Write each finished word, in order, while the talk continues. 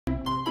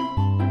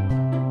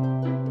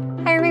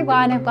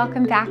everyone, and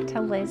welcome back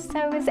to Liz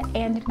Sews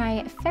and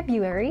my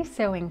February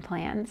sewing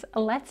plans.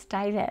 Let's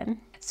dive in.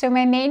 So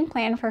my main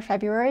plan for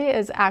February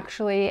is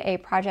actually a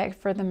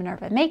project for the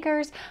Minerva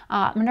Makers.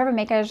 Minerva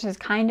Makers has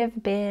kind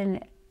of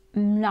been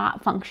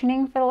not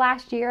functioning for the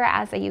last year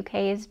as the UK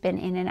has been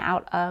in and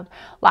out of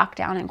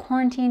lockdown and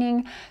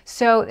quarantining.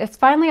 So it's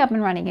finally up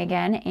and running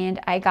again, and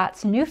I got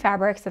some new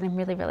fabrics that I'm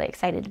really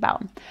excited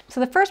about.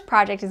 So the first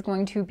project is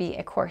going to be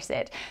a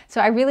corset.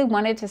 So I really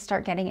wanted to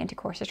start getting into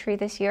corsetry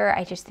this year.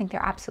 I just think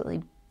they're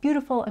absolutely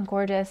beautiful and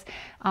gorgeous,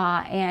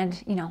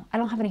 and you know, I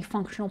don't have any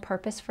functional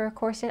purpose for a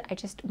corset. I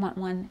just want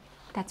one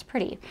that's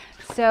pretty.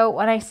 So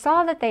when I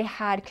saw that they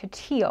had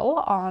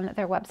coutil on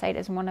their website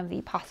as one of the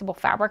possible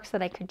fabrics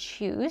that I could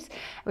choose,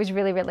 I was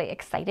really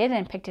excited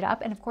and picked it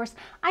up. And of course,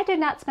 I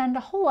did not spend a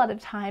whole lot of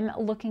time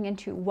looking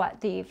into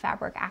what the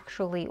fabric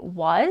actually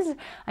was.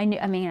 I knew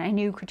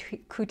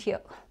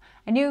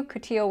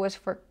coutil was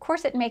for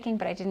corset making,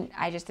 but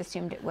I just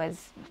assumed it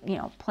was, you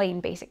know, plain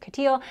basic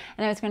coutil,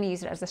 and I was going to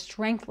use it as a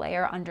strength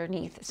layer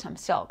underneath some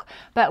silk.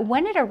 But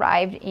when it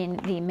arrived in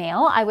the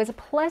mail, I was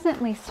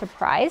pleasantly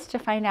surprised to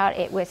find out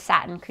it was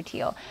satin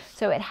coutil.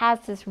 So it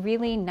has this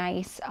really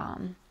nice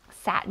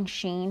satin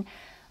sheen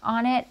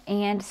on it,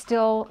 and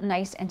still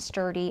nice and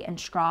sturdy and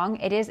strong.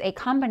 It is a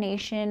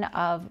combination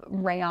of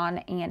rayon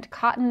and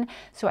cotton,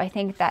 so I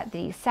think that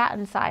the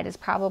satin side is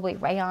probably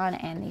rayon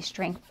and the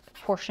strength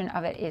portion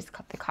of it is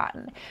the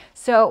cotton.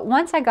 So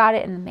once I got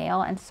it in the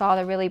mail and saw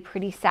the really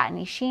pretty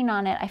satiny sheen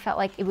on it, I felt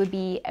like it would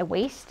be a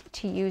waste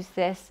to use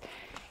this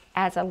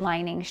as a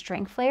lining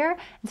strength layer.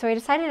 And so I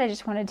decided I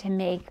just wanted to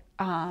make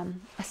a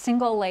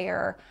single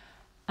layer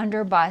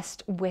under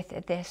bust with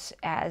this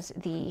as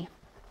the,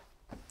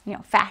 you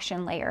know,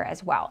 fashion layer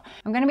as well.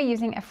 I'm going to be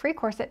using a free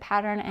corset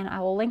pattern, and I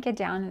will link it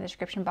down in the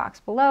description box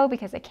below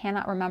because I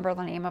cannot remember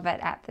the name of it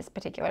at this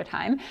particular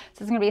time.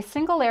 So it's going to be a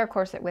single layer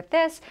corset with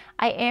this.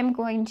 I am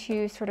going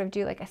to sort of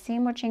do like a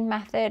seam witching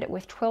method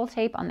with twill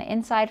tape on the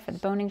inside for the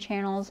boning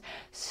channels.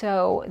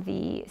 So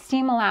the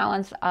seam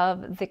allowance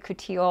of the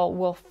coutil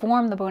will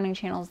form the boning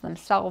channels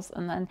themselves,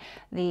 and then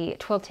the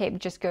twill tape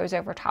just goes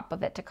over top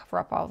of it to cover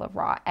up all the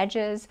raw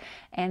edges.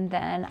 And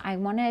then I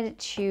wanted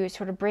to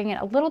sort of bring in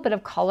a little bit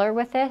of color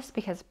with it,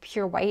 because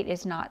pure white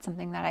is not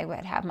something that I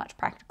would have much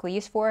practical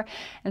use for.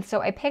 And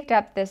so I picked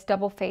up this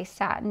double face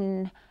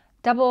satin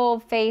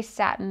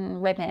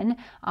ribbon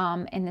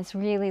in this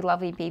really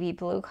lovely baby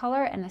blue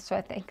color. And so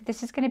I think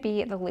this is going to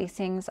be the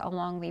lacings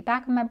along the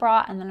back of my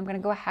bra, and then I'm going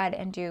to go ahead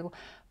and do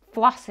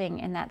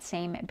flossing in that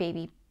same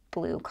baby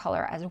blue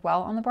color as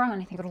well on the bra,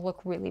 and I think it'll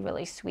look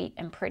really sweet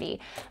and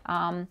pretty.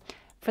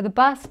 For the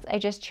bust, I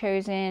just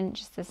chosen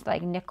just this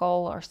like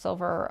nickel or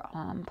silver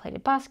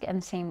plated bust,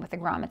 and the same with the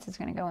grommets is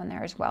going to go in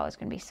there as well. It's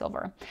going to be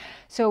silver.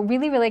 So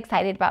really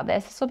excited about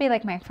this. This will be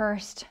like my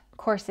first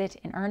corset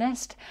in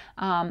earnest.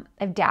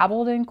 I've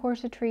dabbled in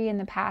corsetry in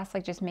the past,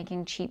 like just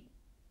making cheap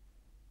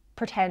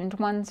pretend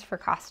ones for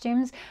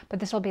costumes, but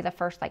this will be the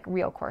first like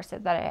real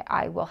corset that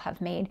I will have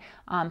made.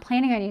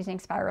 Planning on using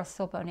spiral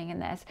silk boning in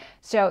this.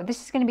 So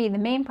this is going to be the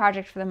main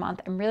project for the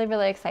month. I'm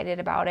really excited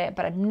about it,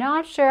 but I'm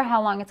not sure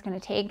how long it's going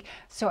to take.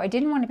 So I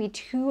didn't want to be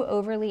too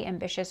overly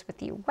ambitious with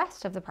the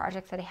rest of the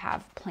projects that I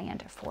have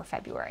planned for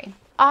February.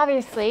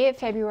 Obviously,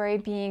 February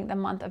being the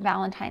month of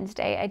Valentine's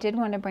Day, I did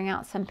want to bring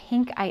out some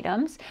pink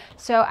items.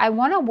 So I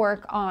want to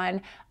work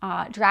on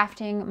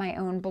drafting my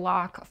own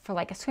block for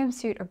like a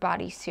swimsuit or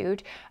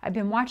bodysuit. I've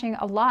been watching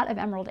a lot of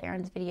Emerald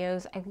Erin's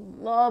videos. I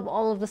love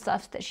all of the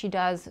stuff that she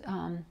does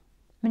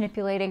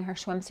manipulating her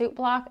swimsuit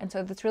block, and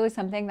so that's really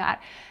something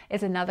that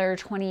is another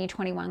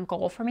 2021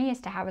 goal for me, is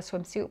to have a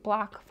swimsuit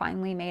block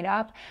finally made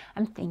up.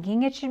 I'm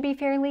thinking it should be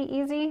fairly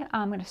easy.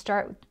 I'm going to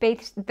start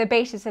the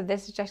basis of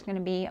this is just going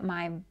to be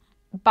my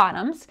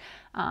bottoms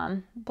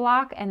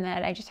block, and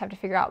then I just have to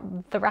figure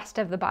out the rest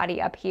of the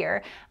body up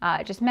here,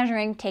 just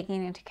measuring,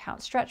 taking into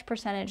account stretch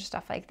percentage,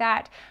 stuff like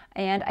that,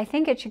 and I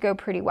think it should go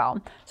pretty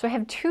well. So I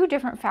have two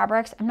different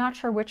fabrics. I'm not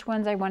sure which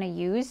ones I want to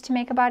use to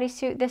make a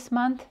bodysuit this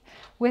month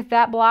with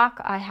that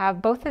block. I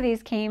have both of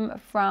these came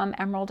from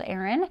Emerald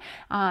Erin,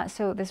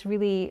 so this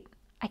really,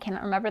 I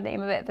cannot remember the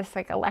name of it, this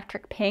like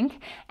electric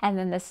pink, and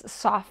then this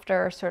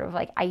softer sort of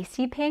like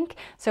icy pink.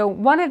 So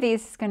one of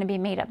these is going to be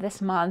made up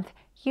this month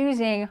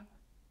using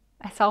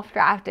a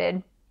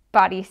self-drafted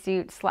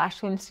bodysuit /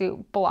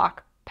 swimsuit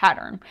block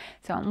pattern.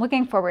 So I'm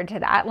looking forward to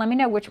that. Let me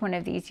know which one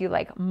of these you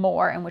like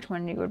more and which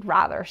one you would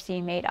rather see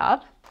made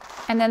up.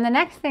 And then the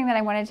next thing that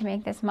I wanted to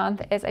make this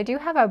month is I do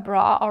have a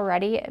bra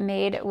already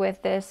made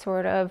with this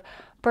sort of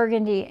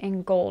burgundy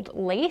and gold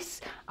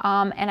lace,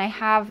 and I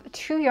have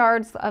 2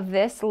 yards of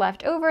this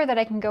left over that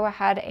I can go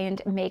ahead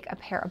and make a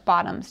pair of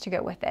bottoms to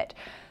go with it.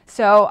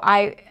 So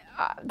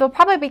they'll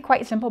probably be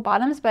quite simple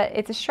bottoms, but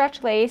it's a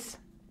stretch lace.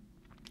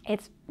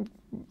 It's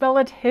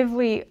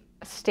relatively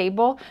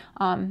stable.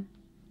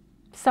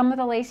 Some of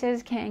the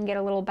laces can get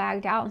a little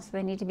bagged out, and so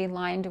they need to be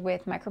lined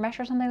with micro mesh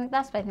or something like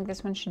that, but I think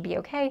this one should be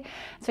okay.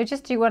 So I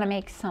just do want to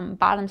make some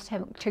bottoms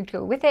to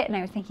go with it, and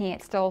I was thinking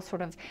it still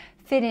sort of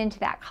fit into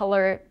that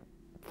color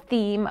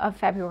theme of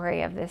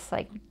February of this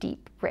like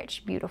deep,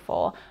 rich,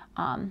 beautiful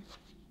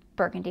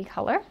burgundy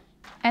color.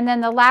 And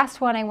then the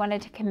last one I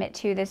wanted to commit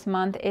to this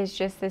month is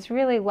just this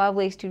really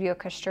lovely Studio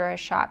Costura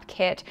shop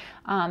kit,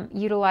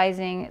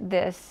 utilizing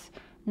this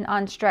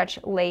non-stretch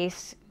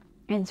lace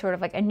in sort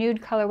of like a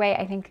nude colorway.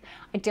 I think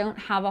I don't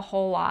have a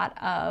whole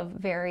lot of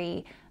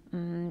very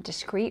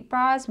discreet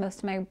bras. Most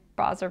of my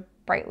bras are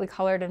brightly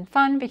colored and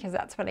fun because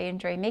that's what I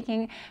enjoy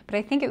making, but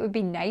I think it would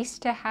be nice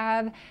to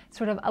have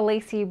sort of a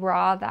lacy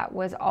bra that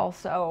was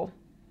also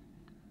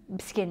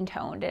skin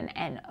toned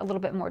and a little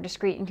bit more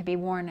discreet and could be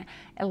worn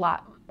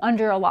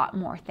under a lot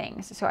more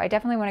things. So I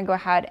definitely want to go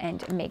ahead and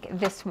make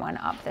this one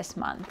up this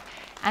month.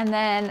 And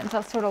then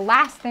the sort of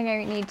last thing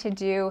I need to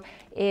do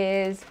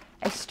is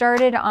I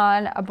started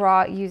on a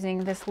bra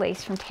using this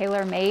lace from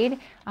TaylorMade.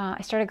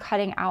 I started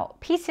cutting out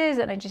pieces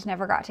and I just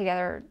never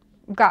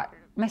got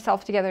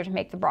myself together to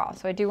make the bra.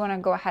 So I do want to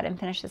go ahead and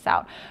finish this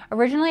out.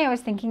 Originally I was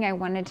thinking I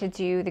wanted to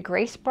do the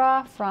Grace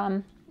bra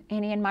from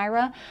Annie and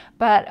Myra,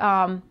 but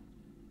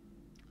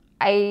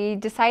I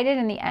decided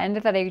in the end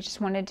that I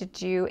just wanted to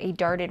do a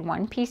darted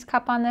one-piece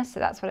cup on this. So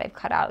that's what I've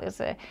cut out, is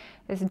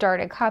this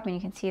darted cup, and you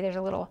can see there's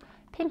a little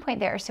pinpoint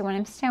there. So when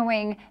I'm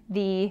sewing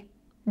the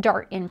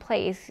dart in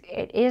place,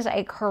 it is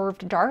a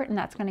curved dart, and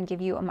that's going to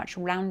give you a much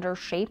rounder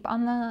shape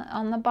on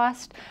the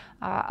bust.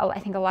 I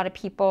think a lot of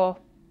people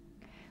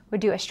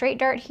would do a straight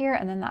dart here,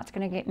 and then that's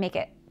going to make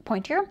it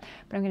pointier,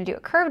 but I'm going to do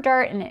a curved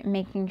dart and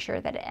making sure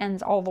that it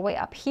ends all the way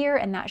up here,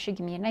 and that should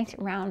give me a nice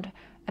round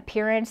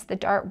appearance. The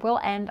dart will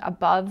end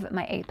above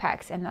my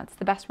apex, and that's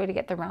the best way to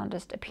get the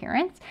roundest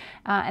appearance.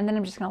 And then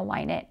I'm just going to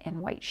line it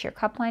in white sheer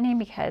cup lining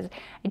because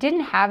I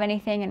didn't have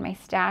anything in my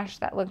stash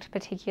that looked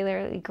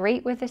particularly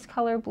great with this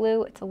color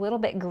blue. It's a little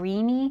bit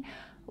greeny,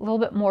 a little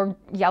bit more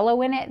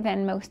yellow in it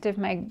than most of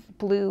my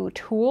blue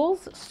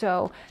tools,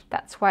 so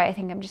that's why I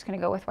think I'm just going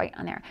to go with white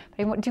on there.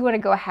 But I do want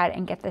to go ahead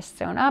and get this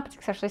sewn up,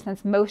 especially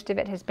since most of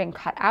it has been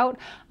cut out.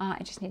 I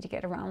just need to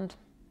get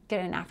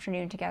an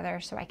afternoon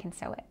together so I can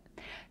sew it.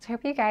 So I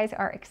hope you guys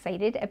are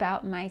excited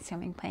about my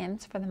sewing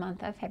plans for the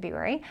month of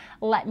February.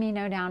 Let me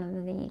know down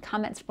in the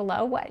comments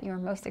below what you're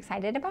most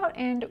excited about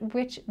and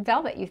which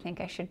velvet you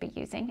think I should be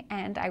using,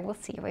 and I will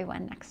see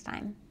everyone next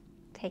time.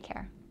 Take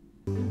care.